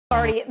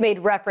Already made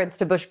reference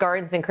to Busch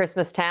Gardens in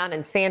Christmastown,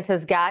 and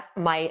Santa's got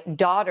my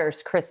daughter's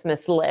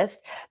Christmas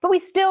list, but we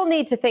still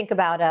need to think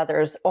about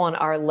others on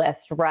our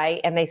list,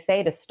 right? And they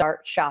say to start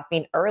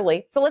shopping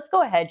early. So let's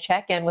go ahead,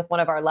 check in with one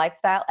of our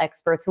lifestyle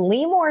experts,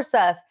 Limor,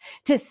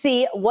 to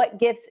see what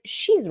gifts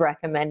she's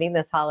recommending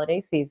this holiday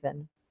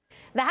season.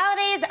 The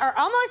holidays are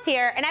almost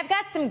here, and I've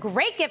got some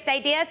great gift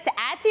ideas to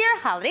add to your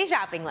holiday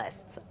shopping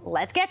lists.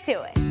 Let's get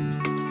to it.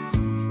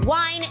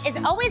 Wine is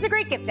always a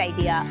great gift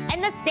idea,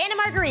 and the Santa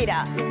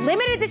Margherita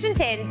limited edition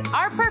tins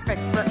are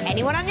perfect for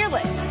anyone on your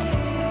list.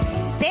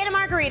 Santa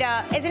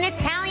Margherita is an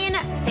Italian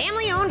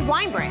family-owned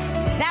wine brand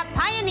that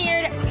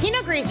pioneered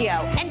Pinot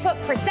Grigio and put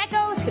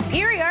Prosecco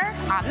Superior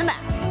on the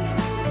map.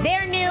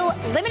 Their new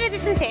limited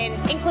edition tins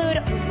include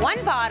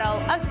one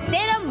bottle of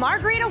Santa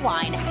Margherita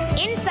wine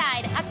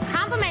inside a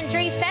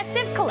complimentary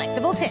festive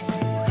collectible tin.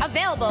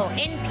 Available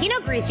in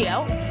Pinot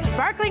Grigio,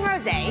 Sparkling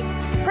Rosé,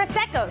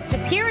 Prosecco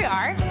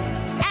Superior,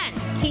 and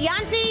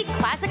Chianti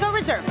Classico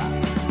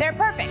Reserva. They're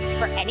perfect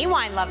for any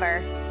wine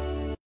lover.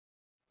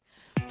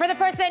 For the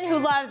person who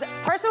loves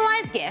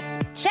personalized gifts,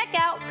 check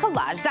out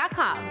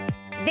Collage.com.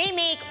 They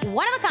make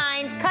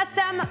one-of-a-kind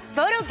custom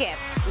photo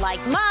gifts like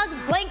mugs,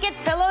 blankets,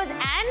 pillows,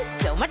 and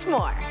so much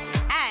more.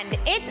 And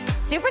it's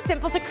super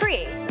simple to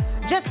create.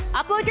 Just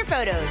upload your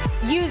photos,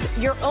 use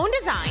your own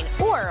design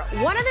or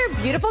one of their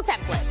beautiful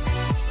templates.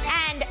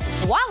 And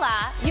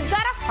voila, you've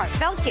got a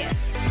heartfelt gift.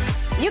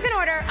 You can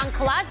order on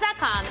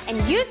Collage.com and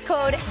use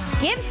code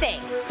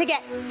GIVETHANKS to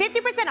get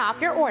 50%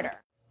 off your order.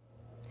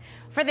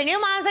 For the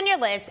new moms on your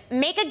list,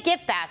 make a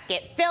gift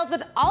basket filled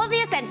with all of the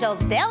essentials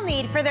they'll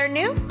need for their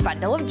new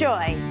bundle of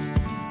joy,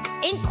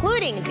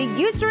 including the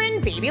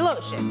Eucerin Baby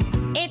Lotion.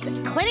 It's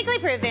clinically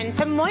proven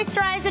to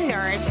moisturize and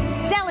nourish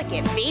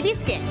delicate baby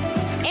skin,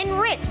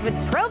 enriched with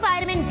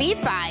provitamin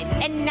B5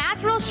 and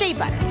natural shea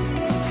butter.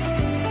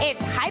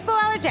 It's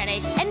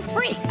hypoallergenic and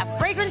free of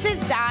fragrances,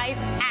 dyes,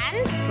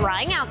 and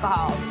drying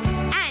alcohols.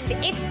 And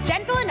it's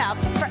gentle enough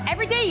for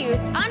everyday use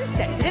on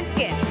sensitive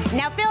skin.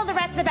 Now fill the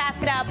rest of the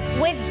basket up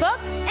with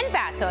books and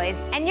bath toys,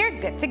 and you're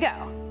good to go.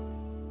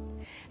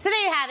 So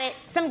there you have it,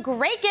 some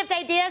great gift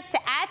ideas to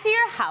add to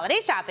your holiday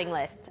shopping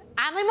list.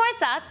 I'm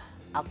Limor.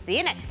 I'll see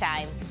you next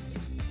time.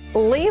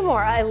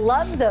 Limor, I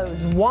love those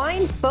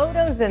wine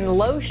photos and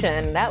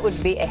lotion. That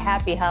would be a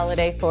happy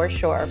holiday for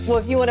sure. Well,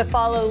 if you want to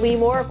follow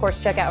Limor, of course,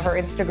 check out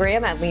her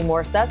Instagram at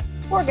Limor,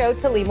 or go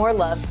to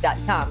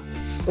limorloves.com.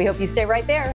 We hope you stay right there.